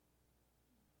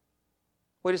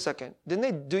 Wait a second. Didn't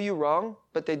they do you wrong,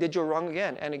 but they did you wrong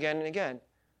again and again and again?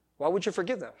 Why would you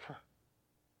forgive them?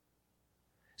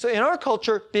 So in our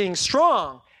culture, being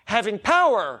strong, having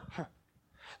power,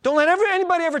 don't let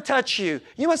anybody ever touch you.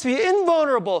 You must be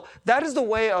invulnerable. That is the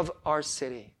way of our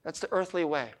city. That's the earthly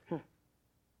way.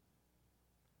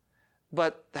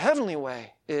 But the heavenly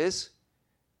way is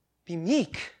be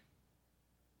meek.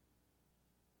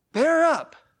 Bear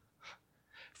up.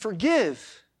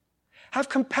 Forgive. Have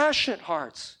compassionate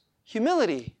hearts.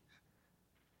 Humility.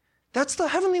 That's the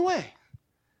heavenly way.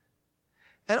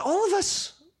 And all of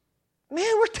us, man,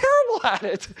 we're terrible at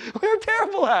it. We're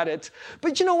terrible at it.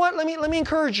 But you know what? Let me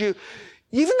encourage you.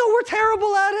 Even though we're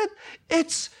terrible at it,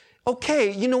 it's okay.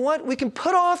 You know what? We can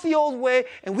put off the old way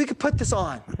and we can put this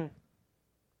on.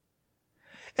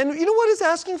 And you know what it's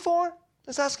asking for?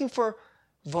 It's asking for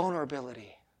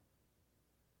vulnerability,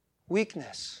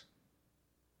 weakness,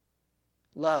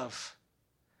 love.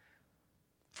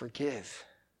 Forgive.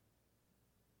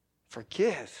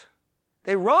 Forgive.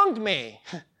 They wronged me.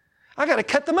 I got to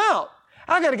cut them out.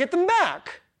 I got to get them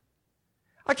back.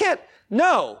 I can't.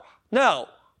 No.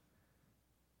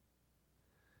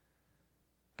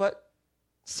 But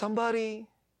somebody,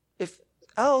 if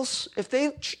they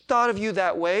thought of you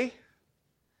that way,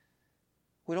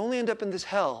 we'd only end up in this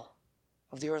hell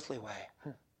of the earthly way.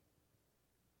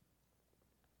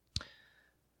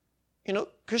 You know,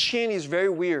 Christianity is very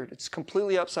weird. It's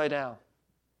completely upside down.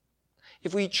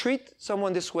 If we treat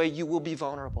someone this way, you will be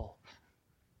vulnerable.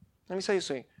 Let me tell you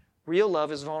something. Real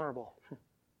love is vulnerable. I'm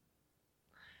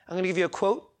going to give you a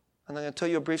quote, and I'm going to tell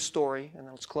you a brief story, and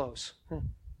then let's close.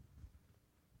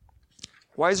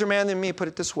 Wiser man than me put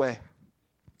it this way.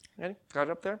 Ready? Got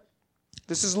it up there?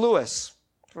 This is Lewis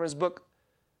from his book,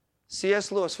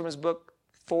 C.S. Lewis from his book,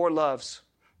 Four Loves.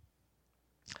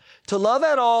 To love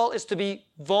at all is to be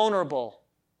vulnerable,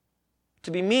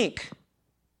 to be meek,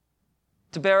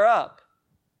 to bear up.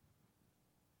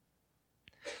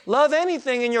 Love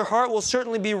anything and your heart will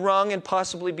certainly be wrung and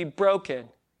possibly be broken.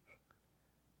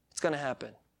 It's going to happen.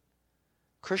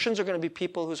 Christians are going to be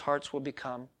people whose hearts will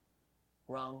become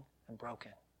wrung and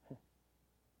broken.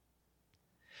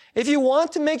 If you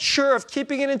want to make sure of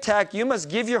keeping it intact, you must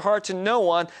give your heart to no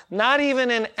one, not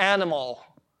even an animal.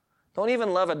 Don't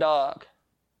even love a dog.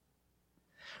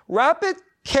 Wrap it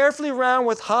carefully around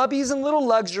with hobbies and little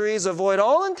luxuries. Avoid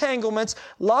all entanglements.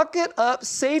 Lock it up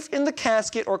safe in the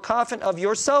casket or coffin of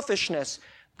your selfishness.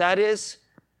 That is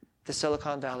the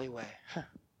Silicon Valley way.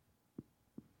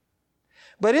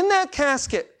 But in that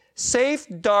casket, safe,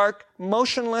 dark,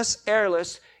 motionless,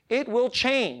 airless, it will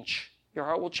change. Your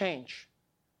heart will change.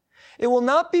 It will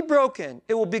not be broken.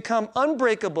 It will become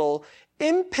unbreakable,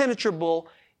 impenetrable,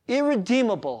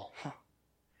 irredeemable.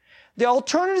 The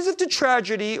alternative to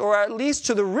tragedy, or at least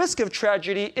to the risk of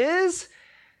tragedy, is,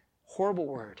 horrible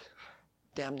word,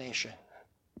 damnation.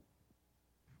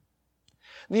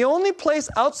 The only place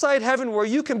outside heaven where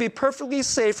you can be perfectly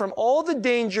safe from all the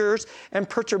dangers and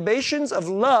perturbations of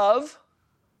love,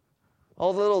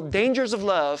 all the little dangers of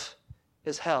love,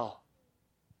 is hell.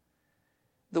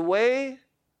 The way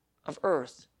of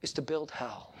earth is to build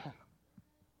hell.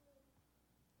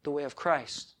 The way of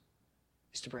Christ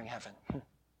is to bring heaven.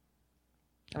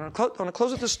 And I want to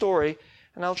close with this story,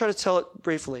 And I'll try to tell it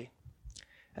briefly.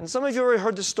 And some of you already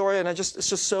heard this story, and it's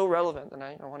just so relevant, and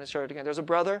I want to share it again. There's a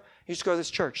brother, he used to go to this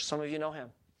church. Some of you know him.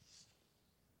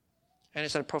 And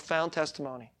it's a profound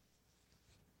testimony.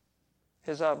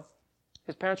 His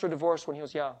parents were divorced when he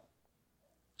was young.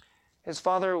 His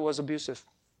father was abusive.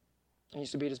 He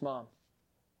used to beat his mom.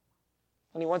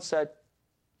 And he once said,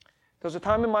 there was a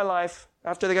time in my life,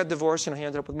 after they got divorced, he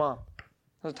ended up with mom.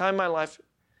 There was a time in my life,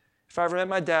 if I ever met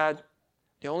my dad,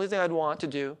 the only thing I'd want to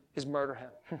do is murder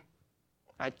him.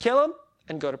 I'd kill him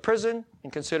and go to prison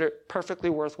and consider it perfectly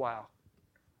worthwhile.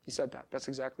 He said that. That's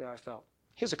exactly how I felt.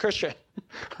 He was a Christian.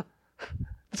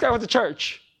 This guy went to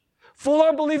church. Full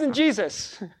on believed in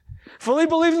Jesus. Fully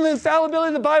believed in the infallibility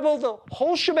of the Bible, the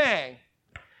whole shebang.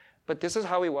 But this is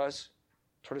how he was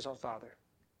toward his own father.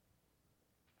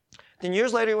 Then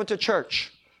years later, he went to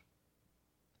church.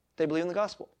 They believed in the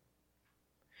gospel.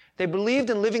 They believed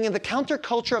in living in the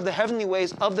counterculture of the heavenly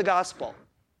ways of the gospel.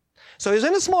 So he was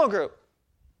in a small group.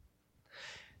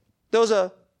 It was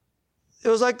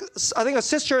like, I think a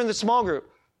sister in the small group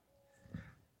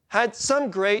had some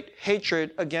great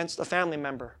hatred against a family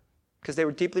member because they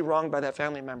were deeply wronged by that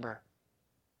family member.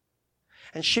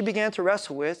 And she began to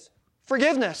wrestle with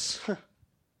forgiveness,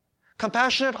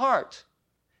 compassionate heart,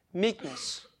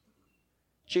 meekness.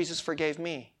 Jesus forgave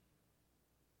me.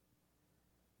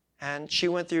 And she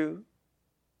went through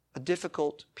a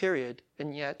difficult period,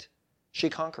 and yet she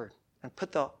conquered and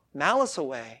put the malice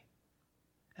away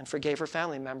and forgave her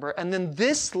family member. And then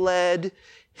this led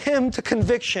him to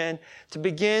conviction to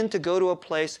begin to go to a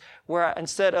place where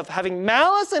instead of having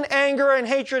malice and anger and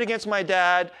hatred against my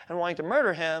dad and wanting to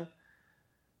murder him,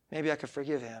 maybe I could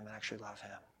forgive him and actually love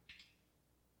him.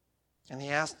 And he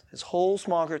asked his whole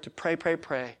small group to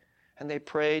pray. And they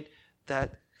prayed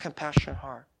that compassionate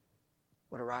heart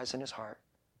would arise in his heart.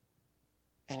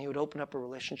 And he would open up a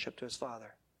relationship to his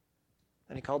father.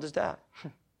 And he called his dad.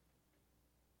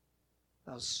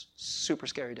 That was a super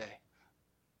scary day.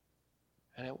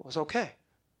 And it was okay.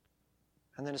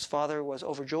 And then his father was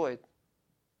overjoyed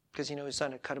because he knew his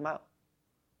son had cut him out.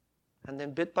 And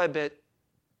then bit by bit,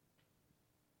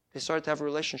 they started to have a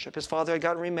relationship. His father had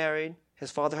gotten remarried.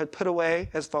 His father had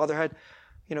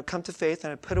come to faith and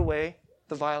had put away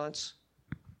the violence.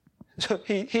 So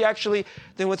he actually,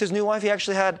 then with his new wife, he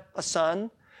actually had a son.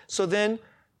 So then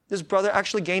this brother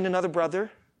actually gained another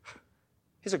brother.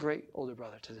 He's a great older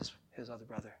brother to his other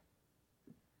brother.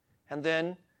 And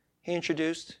then he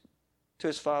introduced to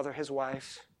his father his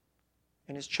wife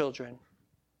and his children.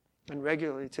 And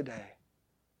regularly today,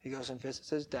 he goes and visits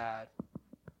his dad.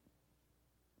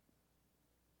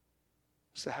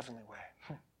 It's the heavenly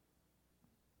way.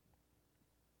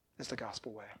 It's the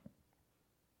gospel way.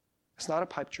 It's not a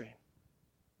pipe dream.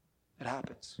 It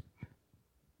happens.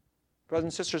 Brothers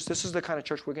and sisters, this is the kind of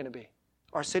church we're going to be.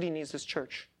 Our city needs this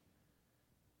church.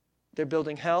 They're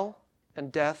building hell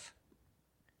and death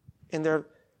in their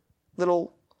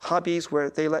little hobbies where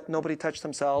they let nobody touch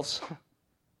themselves.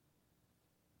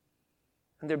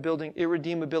 And they're building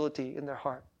irredeemability in their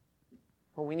heart.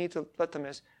 What we need to let them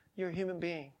is, you're a human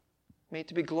being, made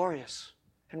to be glorious.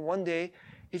 And one day,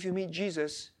 if you meet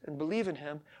Jesus and believe in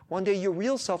him, one day your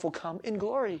real self will come in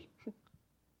glory.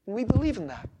 And we believe in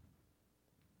that.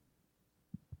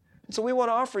 And so we want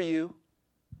to offer you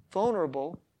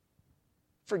vulnerable,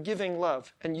 forgiving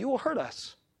love. And you will hurt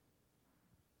us.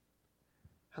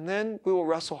 And then we will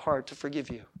wrestle hard to forgive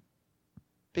you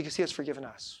because he has forgiven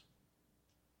us.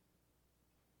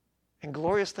 And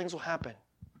glorious things will happen.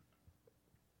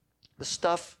 The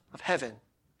stuff of heaven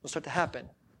will start to happen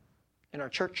in our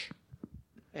church,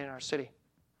 in our city.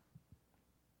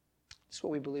 This is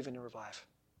what we believe in Revive.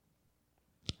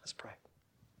 Let's pray.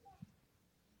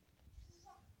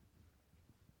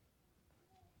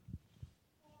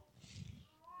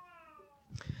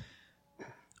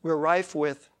 We're rife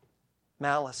with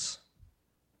malice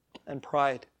and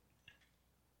pride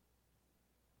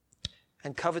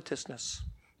and covetousness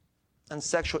and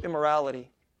sexual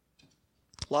immorality.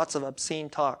 Lots of obscene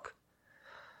talk.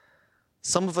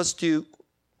 Some of us do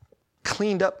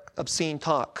cleaned up obscene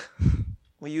talk.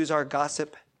 We use our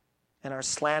gossip and our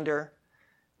slander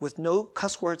with no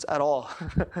cuss words at all.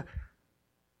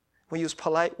 We use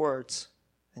polite words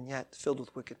and yet filled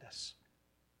with wickedness.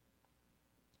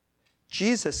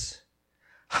 Jesus,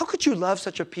 how could you love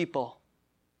such a people?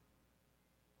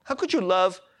 How could you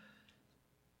love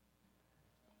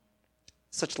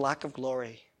such lack of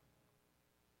glory?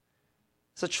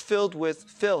 Such filled with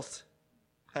filth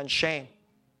and shame.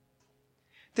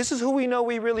 This is who we know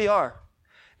we really are.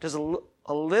 There's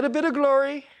a little bit of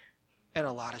glory and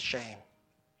a lot of shame.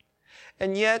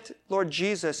 And yet, Lord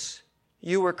Jesus,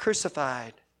 you were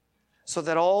crucified so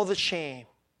that all the shame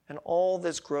and all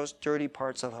this gross, dirty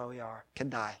parts of how we are can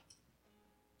die.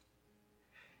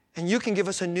 And you can give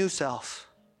us a new self,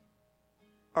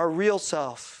 our real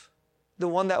self, the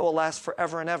one that will last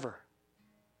forever and ever.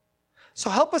 So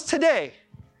help us today.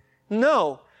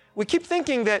 No, we keep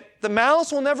thinking that the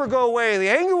malice will never go away, the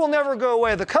anger will never go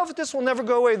away, the covetous will never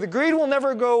go away, the greed will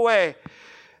never go away.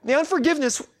 The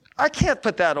unforgiveness, I can't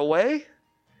put that away.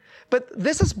 But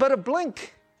this is but a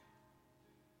blink.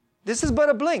 This is but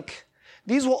a blink.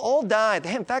 These will all die.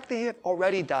 In fact, they have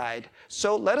already died.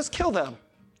 So let us kill them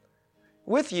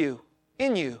with you,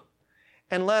 in you,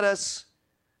 and let us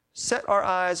set our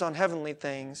eyes on heavenly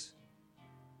things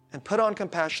and put on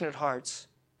compassionate hearts,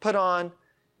 put on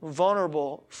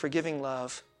vulnerable, forgiving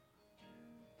love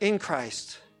in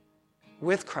Christ,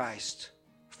 with Christ,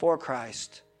 for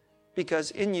Christ,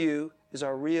 because in you is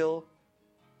our real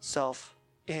self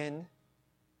in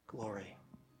glory.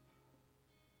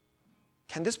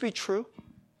 Can this be true?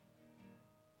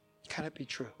 Can it be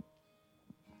true?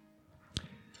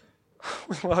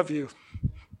 We love you.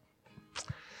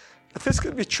 If this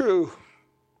could be true,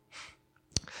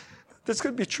 this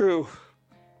could be true.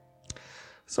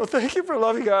 So thank you for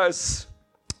loving us.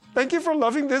 Thank you for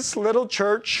loving this little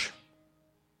church.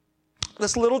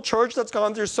 This little church that's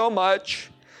gone through so much.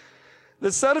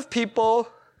 This set of people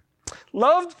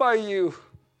loved by you,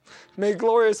 made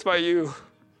glorious by you.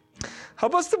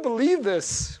 Help us to believe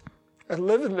this and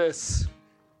live in this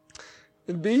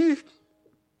and be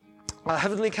a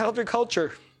heavenly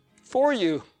counterculture for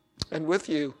you and with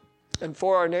you and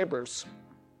for our neighbors.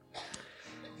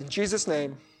 In Jesus'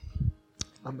 name,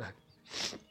 amen.